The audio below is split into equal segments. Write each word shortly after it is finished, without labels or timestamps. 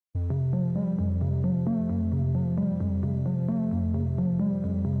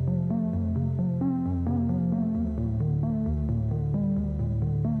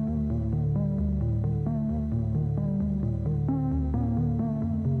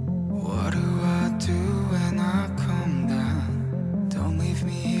What do I do when I come down? Don't leave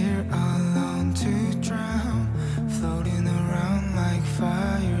me here alone to drown, floating around like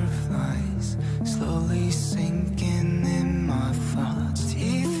fireflies, slowly sinking in my thoughts.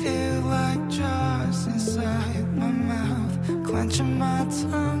 Teeth feel like jaws inside my mouth, clenching my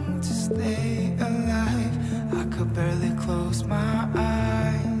tongue to stay alive. I could barely close my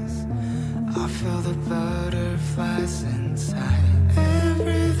eyes, I feel the butterflies inside.